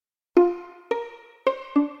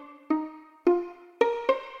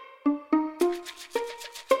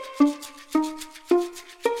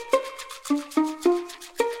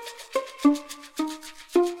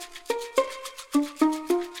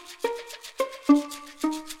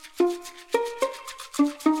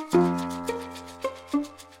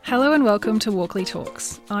Hello and welcome to Walkley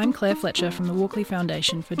Talks. I'm Claire Fletcher from the Walkley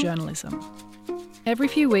Foundation for Journalism. Every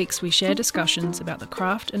few weeks we share discussions about the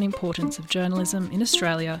craft and importance of journalism in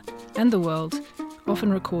Australia and the world,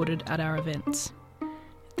 often recorded at our events.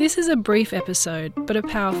 This is a brief episode, but a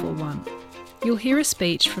powerful one. You'll hear a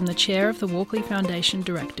speech from the chair of the Walkley Foundation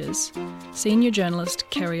Directors, senior journalist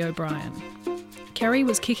Kerry O'Brien. Kerry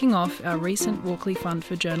was kicking off our recent Walkley Fund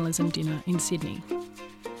for Journalism dinner in Sydney.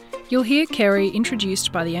 You'll hear Kerry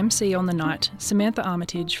introduced by the MC on the night, Samantha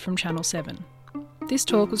Armitage from Channel 7. This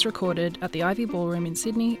talk was recorded at the Ivy Ballroom in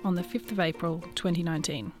Sydney on the 5th of April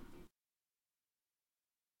 2019.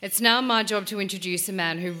 It's now my job to introduce a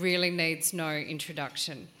man who really needs no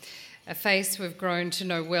introduction. A face we've grown to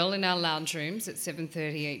know well in our lounge rooms at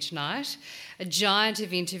 7:30 each night. A giant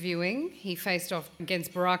of interviewing. He faced off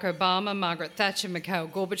against Barack Obama, Margaret Thatcher, Mikhail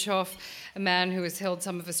Gorbachev, a man who has held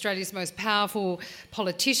some of Australia's most powerful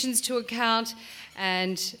politicians to account,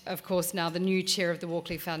 and, of course, now the new chair of the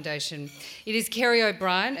Walkley Foundation. It is Kerry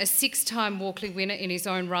O'Brien, a 6-time Walkley winner in his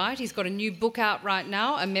own right. He's got a new book out right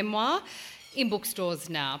now, a memoir, in bookstores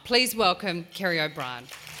now. Please welcome Kerry O'Brien.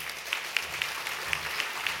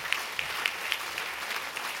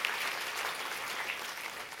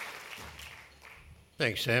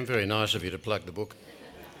 Thanks, Sam. Very nice of you to plug the book.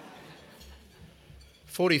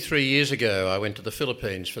 43 years ago, I went to the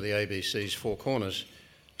Philippines for the ABC's Four Corners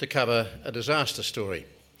to cover a disaster story.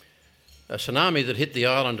 A tsunami that hit the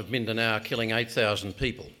island of Mindanao, killing 8,000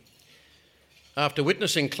 people. After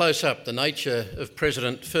witnessing close up the nature of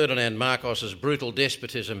President Ferdinand Marcos's brutal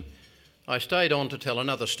despotism, I stayed on to tell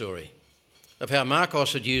another story of how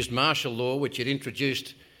Marcos had used martial law, which he'd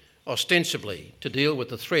introduced ostensibly to deal with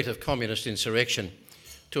the threat of communist insurrection,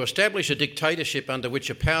 to establish a dictatorship under which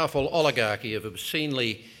a powerful oligarchy of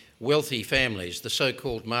obscenely wealthy families, the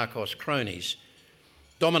so-called Marcos cronies,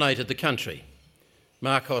 dominated the country.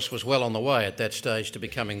 Marcos was well on the way at that stage to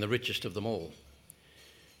becoming the richest of them all.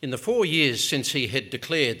 In the 4 years since he had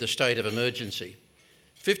declared the state of emergency,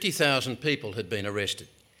 50,000 people had been arrested.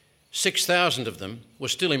 6,000 of them were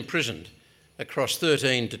still imprisoned across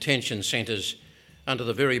 13 detention centres under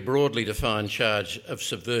the very broadly defined charge of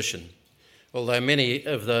subversion, although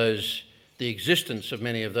the existence of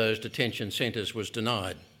many of those detention centres was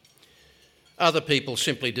denied. Other people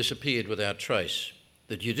simply disappeared without trace.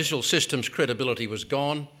 The judicial system's credibility was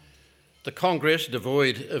gone. The Congress,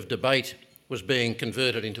 devoid of debate, was being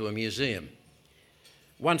converted into a museum.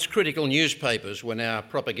 Once critical newspapers were now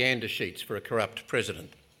propaganda sheets for a corrupt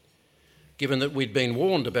president. Given that we'd been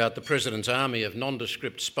warned about the president's army of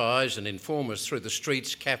nondescript spies and informers through the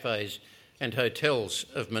streets, cafes and hotels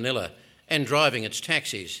of Manila and driving its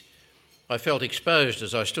taxis, I felt exposed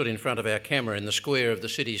as I stood in front of our camera in the square of the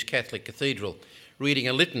city's Catholic cathedral, reading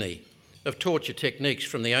a litany of torture techniques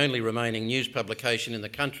from the only remaining news publication in the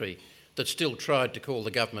country that still tried to call the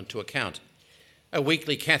government to account, a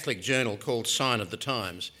weekly Catholic journal called Sign of the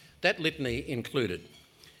Times. That litany included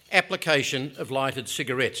application of lighted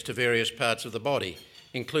cigarettes to various parts of the body,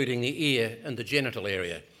 including the ear and the genital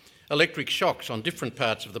area, electric shocks on different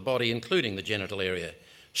parts of the body, including the genital area,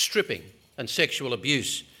 stripping and sexual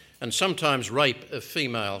abuse and sometimes rape of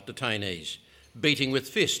female detainees, beating with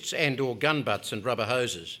fists and/or gun butts and rubber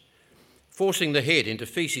hoses, forcing the head into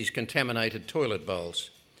faeces-contaminated toilet bowls,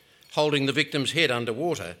 holding the victim's head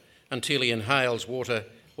underwater until he inhales water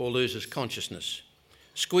or loses consciousness,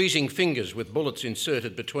 squeezing fingers with bullets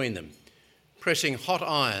inserted between them, pressing hot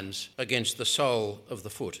irons against the sole of the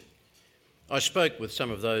foot. I spoke with some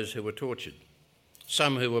of those who were tortured,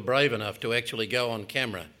 some who were brave enough to actually go on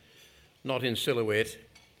camera, not in silhouette,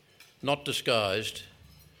 not disguised,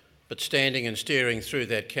 but standing and staring through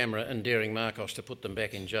that camera and daring Marcos to put them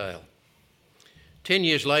back in jail. 10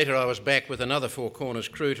 years later, I was back with another Four Corners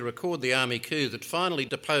crew to record the army coup that finally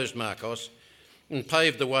deposed Marcos and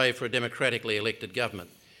paved the way for a democratically elected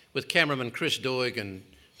government. With cameraman Chris Doig and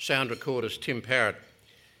sound recordist Tim Parrott,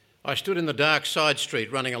 I stood in the dark side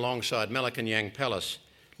street running alongside Malacanang Palace,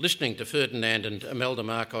 listening to Ferdinand and Imelda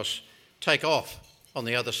Marcos take off on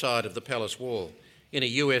the other side of the palace wall in a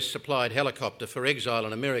US-supplied helicopter for exile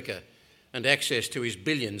in America and access to his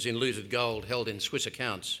billions in looted gold held in Swiss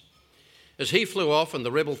accounts. As he flew off and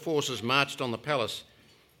the rebel forces marched on the palace,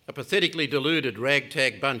 a pathetically deluded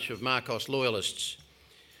ragtag bunch of Marcos loyalists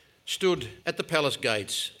stood at the palace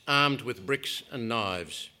gates armed with bricks and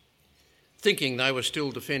knives, thinking they were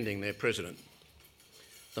still defending their president.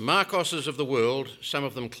 The Marcoses of the world, some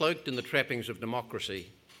of them cloaked in the trappings of democracy,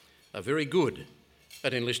 are very good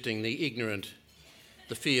at enlisting the ignorant,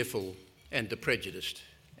 the fearful and the prejudiced,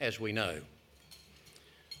 as we know.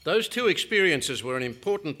 Those two experiences were an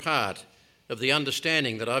important part of the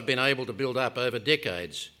understanding that I've been able to build up over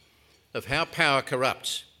decades of how power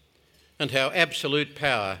corrupts and how absolute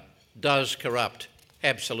power does corrupt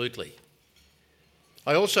absolutely.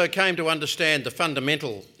 I also came to understand the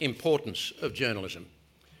fundamental importance of journalism,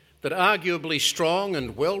 that arguably strong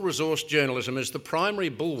and well-resourced journalism is the primary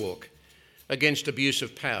bulwark against abuse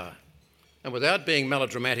of power, and without being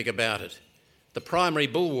melodramatic about it, the primary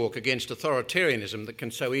bulwark against authoritarianism that can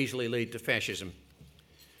so easily lead to fascism.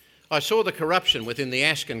 I saw the corruption within the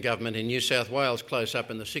Askin government in New South Wales close up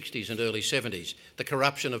in the 60s and early 70s, the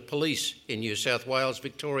corruption of police in New South Wales,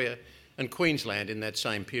 Victoria and Queensland in that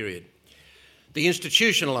same period, the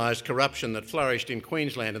institutionalised corruption that flourished in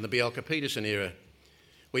Queensland in the Bjelke-Petersen era.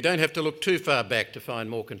 We don't have to look too far back to find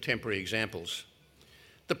more contemporary examples.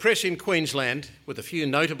 The press in Queensland, with a few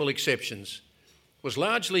notable exceptions, was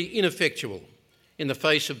largely ineffectual in the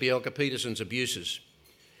face of Bjelke-Petersen's abuses.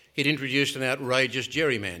 He'd introduced an outrageous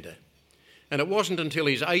gerrymander, and it wasn't until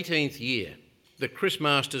his 18th year that Chris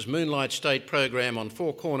Masters' Moonlight State program on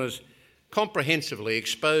Four Corners comprehensively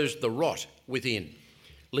exposed the rot within,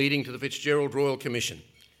 leading to the Fitzgerald Royal Commission,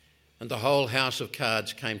 and the whole house of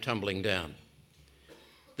cards came tumbling down.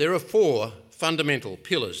 There are four fundamental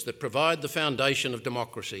pillars that provide the foundation of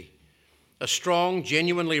democracy: a strong,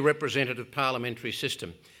 genuinely representative parliamentary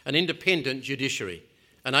system, an independent judiciary,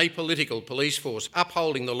 an apolitical police force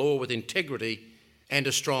upholding the law with integrity, and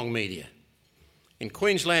a strong media. In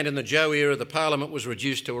Queensland in the Joe era, the Parliament was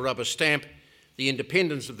reduced to a rubber stamp, the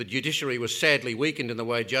independence of the judiciary was sadly weakened in the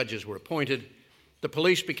way judges were appointed, the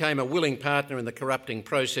police became a willing partner in the corrupting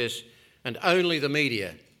process, and only the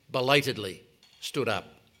media belatedly stood up.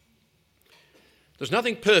 There's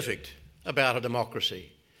nothing perfect about a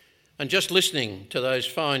democracy, and just listening to those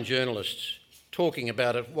fine journalists talking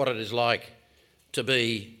about it, what it is like to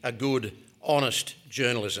be a good, honest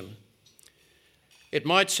journalism, it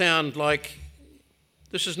might sound like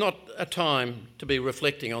this is not a time to be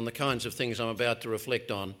reflecting on the kinds of things I'm about to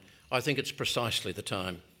reflect on. I think it's precisely the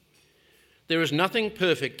time. There is nothing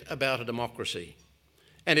perfect about a democracy,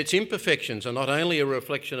 and its imperfections are not only a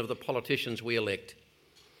reflection of the politicians we elect,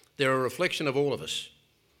 they're a reflection of all of us.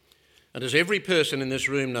 And as every person in this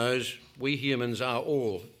room knows, we humans are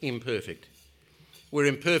all imperfect. We're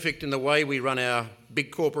imperfect in the way we run our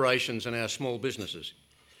big corporations and our small businesses,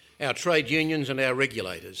 our trade unions and our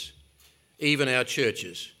regulators, even our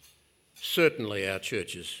churches, certainly our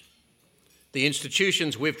churches, the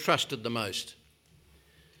institutions we've trusted the most.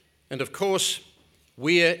 And of course,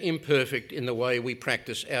 we're imperfect in the way we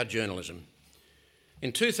practice our journalism.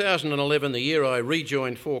 In 2011, the year I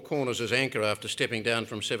rejoined Four Corners as anchor after stepping down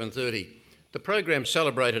from 7:30, the program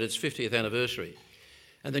celebrated its 50th anniversary,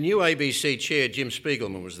 and the new ABC chair, Jim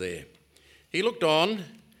Spiegelman, was there. He looked on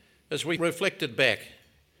as we reflected back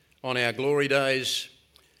on our glory days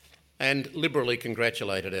and liberally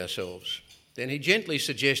congratulated ourselves. Then he gently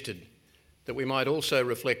suggested that we might also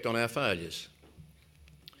reflect on our failures.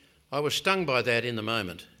 I was stung by that in the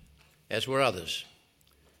moment, as were others.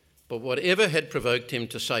 But whatever had provoked him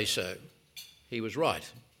to say so, he was right.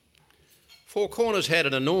 Four Corners had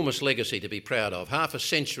an enormous legacy to be proud of, half a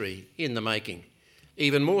century in the making,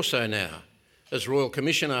 even more so now, as Royal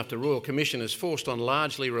Commission after Royal Commission is forced on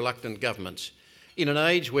largely reluctant governments, in an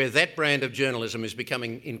age where that brand of journalism is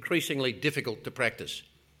becoming increasingly difficult to practice.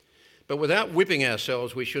 But without whipping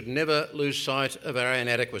ourselves, we should never lose sight of our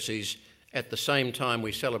inadequacies at the same time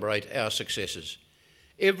we celebrate our successes.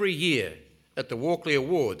 Every year at the Walkley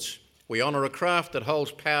Awards, we honour a craft that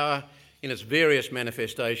holds power in its various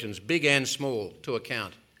manifestations, big and small, to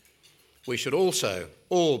account. We should also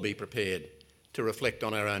all be prepared to reflect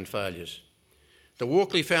on our own failures. The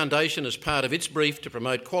Walkley Foundation, as part of its brief to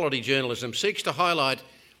promote quality journalism, seeks to highlight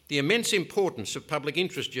the immense importance of public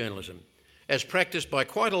interest journalism, as practised by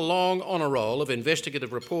quite a long honour roll of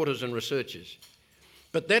investigative reporters and researchers.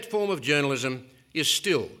 But that form of journalism is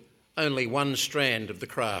still only one strand of the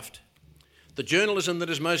craft. The journalism that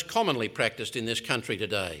is most commonly practised in this country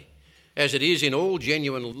today, as it is in all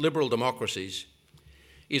genuine liberal democracies,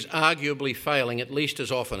 is arguably failing at least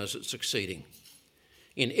as often as it's succeeding.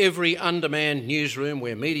 In every undermanned newsroom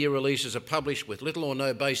where media releases are published with little or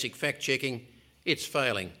no basic fact-checking, it's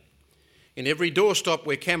failing. In every doorstop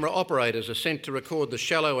where camera operators are sent to record the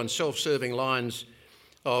shallow and self-serving lines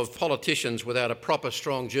of politicians without a proper,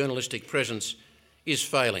 strong journalistic presence, is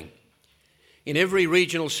failing. In every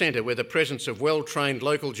regional centre where the presence of well-trained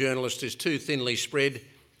local journalists is too thinly spread,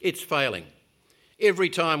 it's failing. Every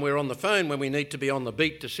time we're on the phone when we need to be on the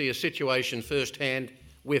beat to see a situation firsthand,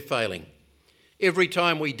 we're failing. Every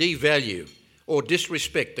time we devalue or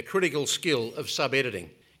disrespect the critical skill of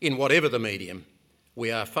sub-editing in whatever the medium,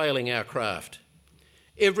 we are failing our craft.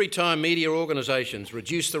 Every time media organisations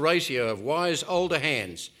reduce the ratio of wise older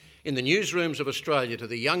hands in the newsrooms of Australia to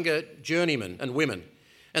the younger journeymen and women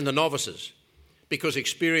and the novices, because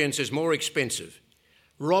experience is more expensive,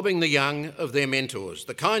 robbing the young of their mentors,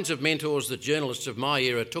 the kinds of mentors that journalists of my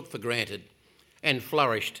era took for granted and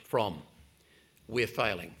flourished from. We're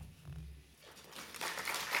failing.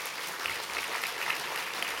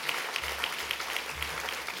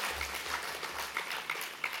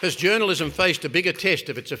 Has journalism faced a bigger test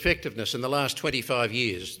of its effectiveness in the last 25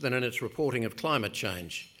 years than in its reporting of climate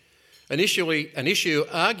change? An issue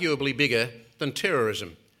arguably bigger than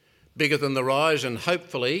terrorism, bigger than the rise and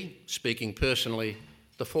hopefully, speaking personally,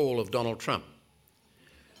 the fall of Donald Trump.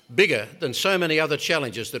 Bigger than so many other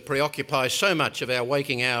challenges that preoccupy so much of our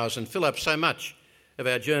waking hours and fill up so much of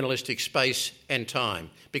our journalistic space and time,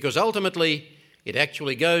 because ultimately it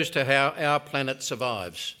actually goes to how our planet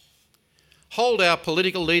survives. Hold our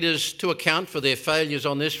political leaders to account for their failures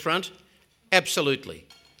on this front? Absolutely.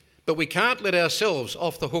 But we can't let ourselves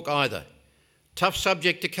off the hook either. Tough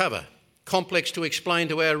subject to cover, complex to explain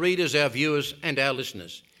to our readers, our viewers and our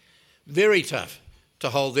listeners. Very tough to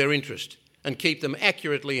hold their interest and keep them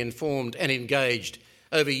accurately informed and engaged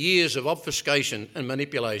over years of obfuscation and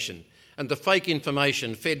manipulation and the fake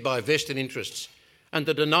information fed by vested interests and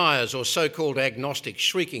the deniers or so-called agnostics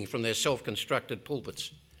shrieking from their self-constructed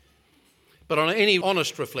pulpits. But on any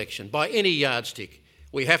honest reflection, by any yardstick,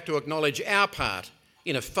 we have to acknowledge our part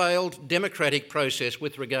in a failed democratic process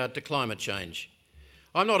with regard to climate change.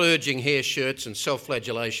 I'm not urging hair shirts and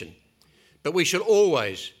self-flagellation, but we should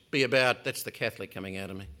always be about, that's the Catholic coming out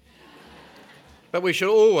of me, but we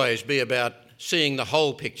should always be about seeing the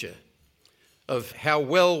whole picture of how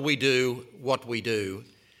well we do what we do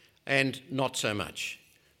and not so much.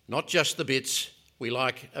 Not just the bits we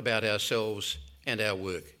like about ourselves and our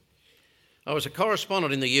work. I was a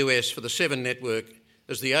correspondent in the US for the Seven Network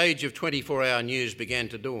as the age of 24-hour news began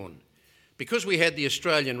to dawn. Because we had the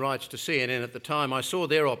Australian rights to CNN at the time, I saw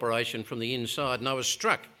their operation from the inside and I was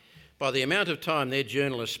struck by the amount of time their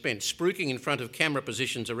journalists spent spruiking in front of camera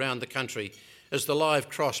positions around the country as the live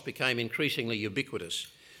cross became increasingly ubiquitous.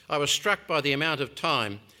 I was struck by the amount of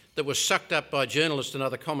time that was sucked up by journalists and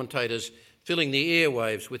other commentators filling the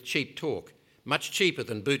airwaves with cheap talk, much cheaper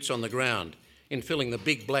than boots on the ground, in filling the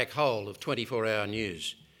big black hole of 24-hour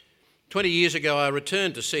news. 20 years ago, I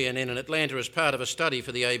returned to CNN in Atlanta as part of a study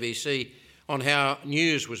for the ABC on how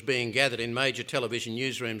news was being gathered in major television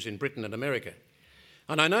newsrooms in Britain and America.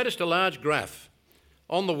 And I noticed a large graph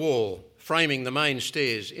on the wall framing the main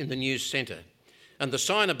stairs in the news centre and the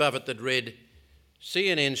sign above it that read,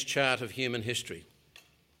 CNN's Chart of Human History.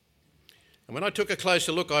 And when I took a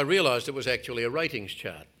closer look, I realised it was actually a ratings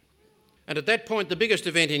chart. And at that point, the biggest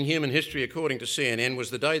event in human history, according to CNN,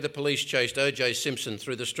 was the day the police chased O.J. Simpson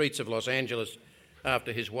through the streets of Los Angeles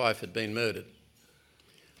after his wife had been murdered.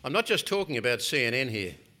 I'm not just talking about CNN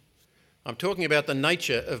here. I'm talking about the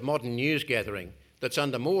nature of modern news gathering that's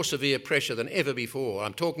under more severe pressure than ever before.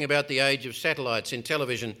 I'm talking about the age of satellites in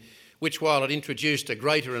television, which, while it introduced a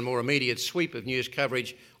greater and more immediate sweep of news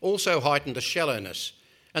coverage, also heightened the shallowness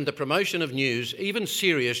and the promotion of news, even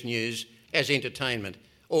serious news, as entertainment,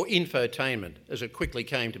 or infotainment, as it quickly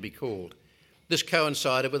came to be called. This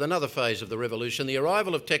coincided with another phase of the revolution, the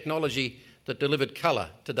arrival of technology that delivered colour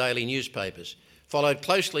to daily newspapers, followed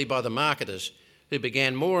closely by the marketers who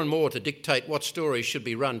began more and more to dictate what stories should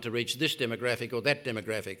be run to reach this demographic or that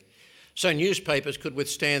demographic, so newspapers could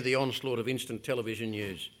withstand the onslaught of instant television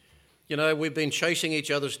news. You know, we've been chasing each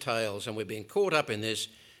other's tails and we've been caught up in this,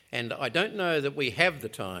 and I don't know that we have the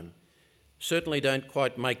time, certainly don't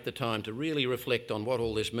quite make the time to really reflect on what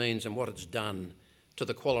all this means and what it's done to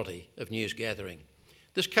the quality of news gathering.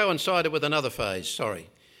 This coincided with another phase, and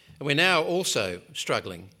we're now also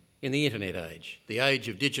struggling in the internet age, the age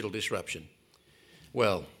of digital disruption.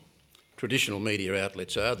 Well, traditional media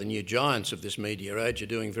outlets are. The new giants of this media age are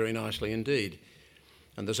doing very nicely indeed.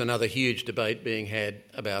 And there's another huge debate being had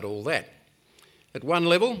about all that. At one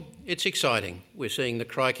level, it's exciting. We're seeing the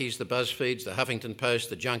Crikeys, the BuzzFeeds, the Huffington Post,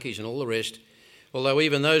 the Junkies and all the rest, although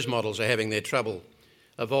even those models are having their trouble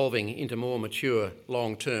evolving into more mature,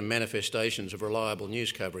 long-term manifestations of reliable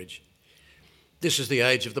news coverage. This is the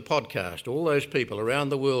age of the podcast. All those people around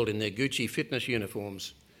the world in their Gucci fitness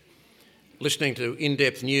uniforms, listening to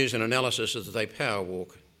in-depth news and analysis as they power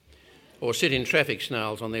walk, or sit in traffic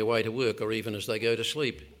snarls on their way to work, or even as they go to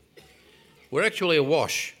sleep. We're actually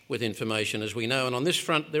awash with information, as we know, and on this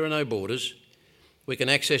front there are no borders. We can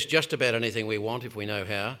access just about anything we want if we know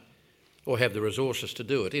how, or have the resources to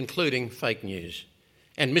do it, including fake news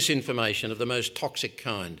and misinformation of the most toxic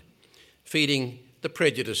kind, feeding the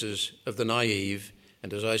prejudices of the naive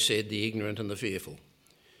and, as I said, the ignorant and the fearful.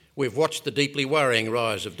 We've watched the deeply worrying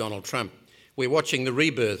rise of Donald Trump. We're watching the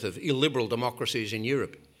rebirth of illiberal democracies in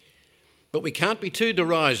Europe. But we can't be too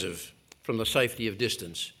derisive from the safety of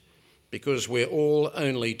distance, because we're all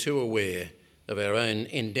only too aware of our own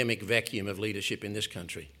endemic vacuum of leadership in this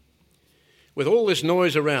country. With all this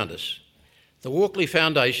noise around us, the Walkley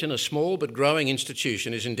Foundation, a small but growing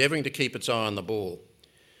institution, is endeavouring to keep its eye on the ball.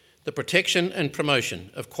 The protection and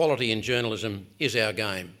promotion of quality in journalism is our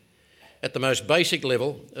game, at the most basic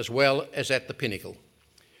level as well as at the pinnacle.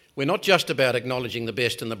 We're not just about acknowledging the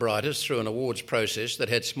best and the brightest through an awards process that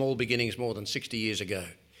had small beginnings more than 60 years ago,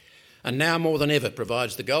 and now more than ever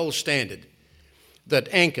provides the gold standard that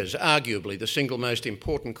anchors arguably the single most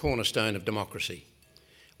important cornerstone of democracy.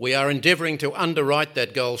 We are endeavouring to underwrite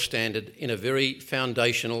that gold standard in a very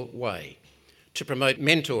foundational way, to promote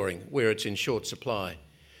mentoring where it's in short supply,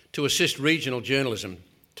 to assist regional journalism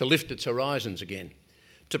to lift its horizons again,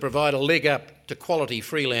 to provide a leg up to quality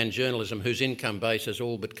freelance journalism whose income base has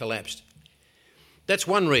all but collapsed. That's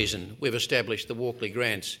one reason we've established the Walkley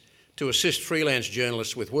Grants, to assist freelance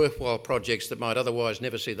journalists with worthwhile projects that might otherwise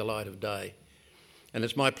never see the light of day. And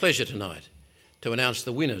it's my pleasure tonight to announce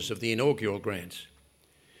the winners of the inaugural grants.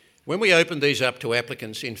 When we opened these up to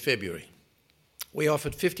applicants in February, we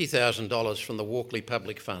offered $50,000 from the Walkley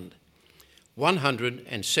Public Fund.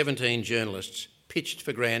 117 journalists pitched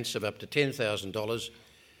for grants of up to $10,000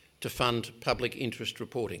 to fund public interest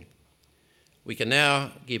reporting. We can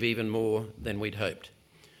now give even more than we'd hoped.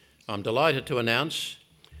 I'm delighted to announce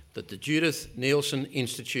that the Judith Neilson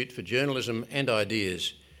Institute for Journalism and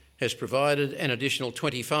Ideas has provided an additional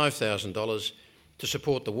 $25,000 to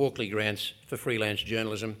support the Walkley Grants for freelance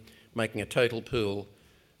journalism, making a total pool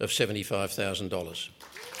of $75,000.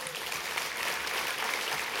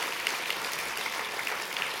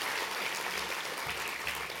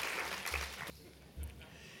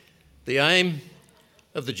 The aim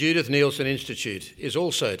of the Judith Neilson Institute is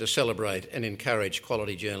also to celebrate and encourage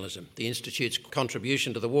quality journalism. The Institute's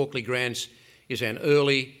contribution to the Walkley Grants is an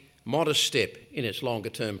early, modest step in its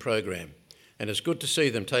longer-term program, and it's good to see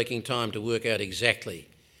them taking time to work out exactly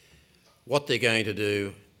what they're going to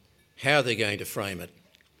do, how they're going to frame it,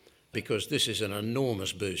 because this is an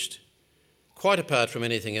enormous boost, quite apart from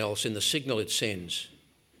anything else, in the signal it sends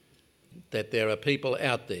that there are people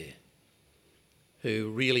out there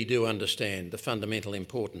who really do understand the fundamental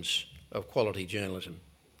importance of quality journalism.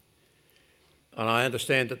 And I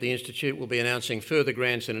understand that the Institute will be announcing further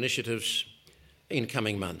grants and initiatives in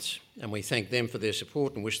coming months, and we thank them for their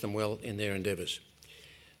support and wish them well in their endeavours.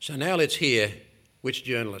 So now let's hear which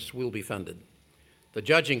journalists will be funded. The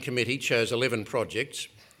judging committee chose 11 projects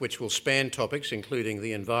which will span topics including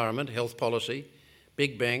the environment, health policy,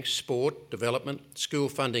 big banks, sport, development, school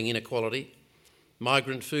funding inequality,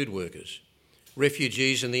 migrant food workers,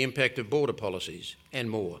 refugees and the impact of border policies, and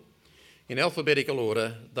more. In alphabetical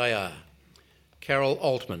order, they are Carol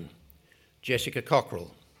Altman, Jessica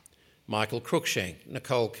Cockrell, Michael Cruikshank,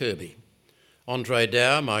 Nicole Kirby, Andre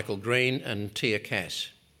Dow, Michael Green and Tia Cass,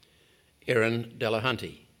 Erin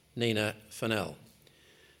Delahunty, Nina Fennell,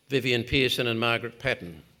 Vivian Pearson and Margaret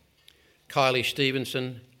Patton, Kylie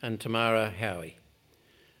Stevenson and Tamara Howie,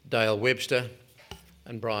 Dale Webster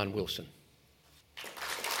and Brian Wilson.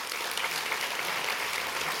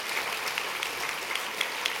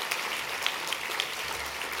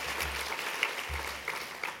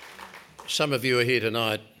 Some of you are here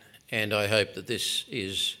tonight, and I hope that this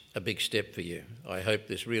is a big step for you. I hope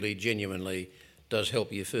this really genuinely does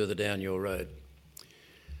help you further down your road.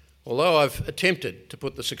 Although I've attempted to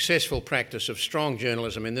put the successful practice of strong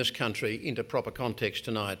journalism in this country into proper context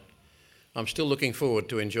tonight, I'm still looking forward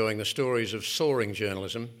to enjoying the stories of soaring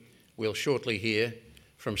journalism we'll shortly hear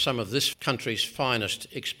from some of this country's finest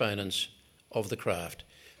exponents of the craft.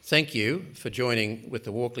 Thank you for joining with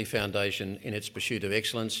the Walkley Foundation in its pursuit of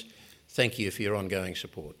excellence. Thank you for your ongoing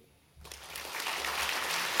support.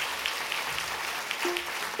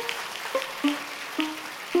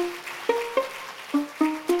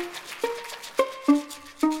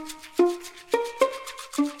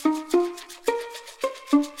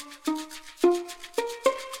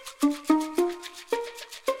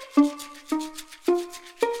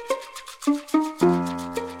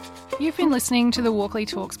 You've been listening to the Walkley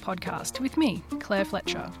Talks podcast with me, Claire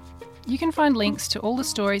Fletcher. You can find links to all the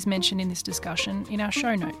stories mentioned in this discussion in our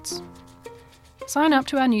show notes. Sign up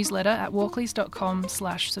to our newsletter at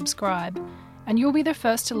walkleys.com/subscribe and you'll be the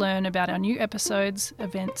first to learn about our new episodes,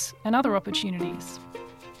 events and other opportunities.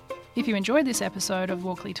 If you enjoyed this episode of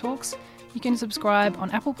Walkley Talks, you can subscribe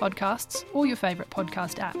on Apple Podcasts or your favourite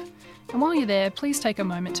podcast app. And while you're there, please take a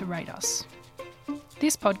moment to rate us.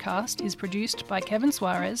 This podcast is produced by Kevin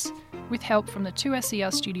Suarez with help from the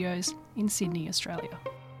 2SER studios in Sydney, Australia.